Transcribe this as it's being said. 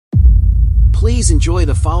Please enjoy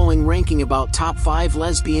the following ranking about top 5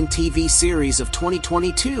 lesbian TV series of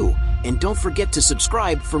 2022, and don't forget to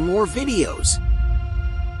subscribe for more videos.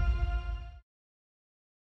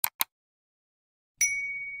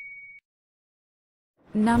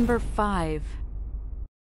 Number 5.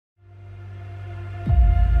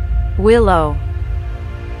 Willow.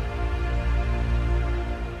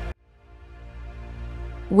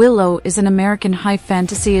 Willow is an American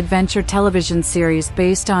high-fantasy adventure television series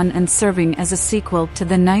based on and serving as a sequel to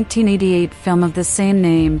the 1988 film of the same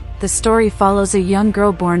name. The story follows a young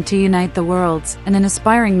girl born to unite the worlds, and an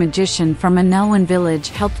aspiring magician from a Nelwyn village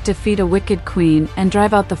helped defeat a wicked queen and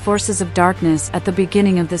drive out the forces of darkness at the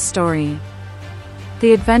beginning of the story.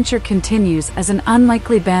 The adventure continues as an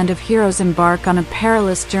unlikely band of heroes embark on a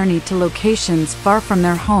perilous journey to locations far from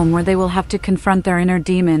their home, where they will have to confront their inner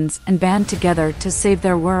demons and band together to save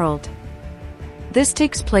their world. This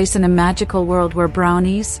takes place in a magical world where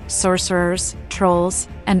brownies, sorcerers, trolls,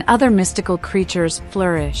 and other mystical creatures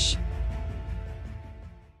flourish.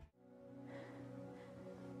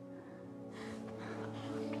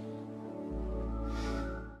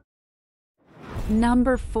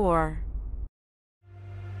 Number 4.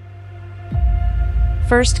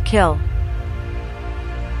 First Kill.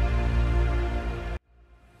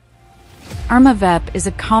 Irma Vep is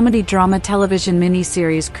a comedy-drama television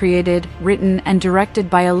miniseries created, written, and directed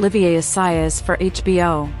by Olivier Assayas for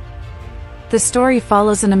HBO. The story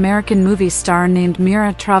follows an American movie star named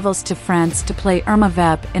Mira travels to France to play Irma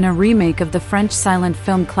Vep in a remake of the French silent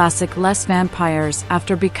film classic Les Vampires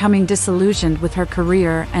after becoming disillusioned with her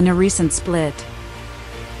career and a recent split.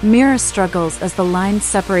 Mira struggles as the lines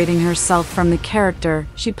separating herself from the character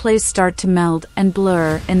she plays start to meld and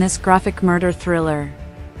blur in this graphic murder thriller.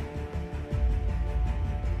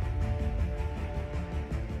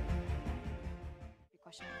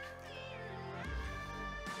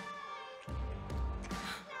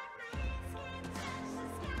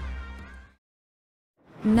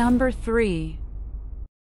 Number 3.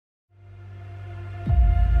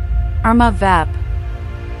 Irma Vep.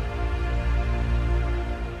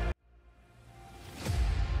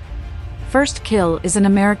 First Kill is an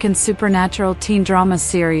American supernatural teen drama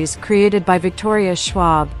series created by Victoria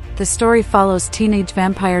Schwab. The story follows teenage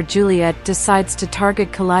vampire Juliet decides to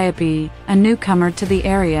target Calliope, a newcomer to the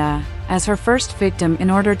area, as her first victim in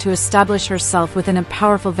order to establish herself within a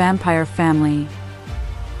powerful vampire family.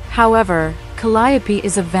 However, Calliope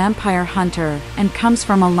is a vampire hunter and comes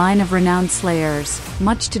from a line of renowned slayers,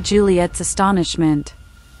 much to Juliet's astonishment.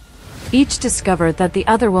 Each discover that the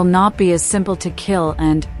other will not be as simple to kill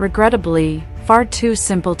and, regrettably, far too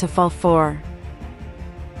simple to fall for.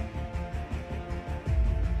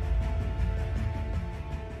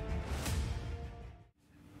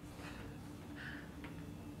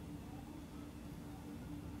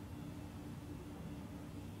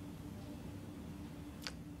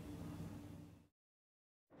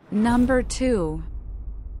 Number 2.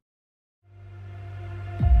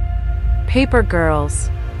 Paper Girls.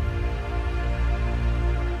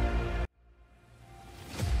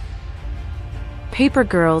 Paper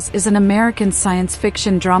Girls is an American science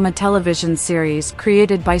fiction drama television series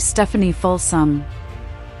created by Stephanie Folsom.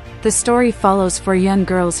 The story follows four young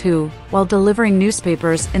girls who, while delivering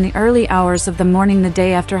newspapers in the early hours of the morning the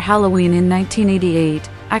day after Halloween in 1988,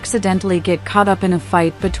 accidentally get caught up in a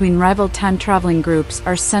fight between rival time-traveling groups,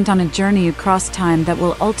 are sent on a journey across time that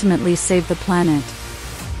will ultimately save the planet.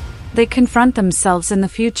 They confront themselves in the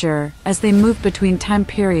future as they move between time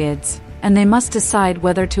periods, and they must decide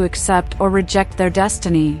whether to accept or reject their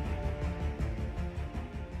destiny.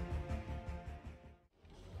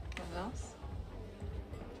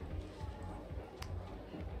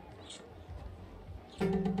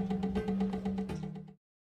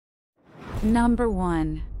 Number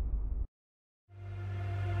 1.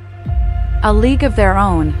 A League of Their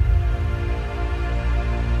Own.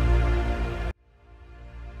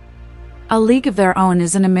 A League of Their Own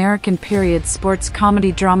is an American period sports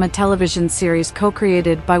comedy drama television series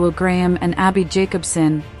co-created by Will Graham and Abby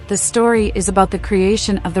Jacobson. The story is about the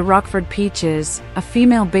creation of the Rockford Peaches, a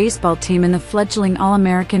female baseball team in the fledgling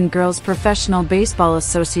All-American Girls Professional Baseball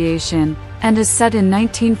Association, and is set in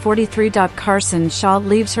 1943. Carson Shaw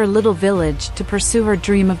leaves her little village to pursue her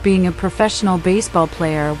dream of being a professional baseball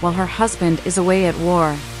player while her husband is away at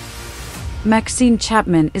war. Maxine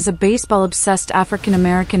Chapman is a baseball-obsessed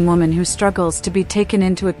African-American woman who struggles to be taken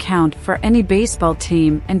into account for any baseball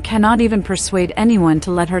team and cannot even persuade anyone to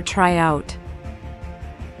let her try out.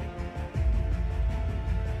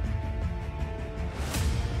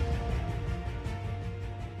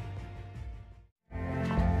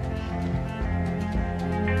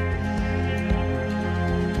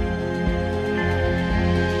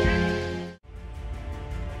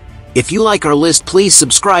 If you like our list, please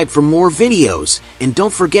subscribe for more videos, and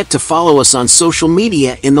don't forget to follow us on social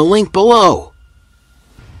media in the link below.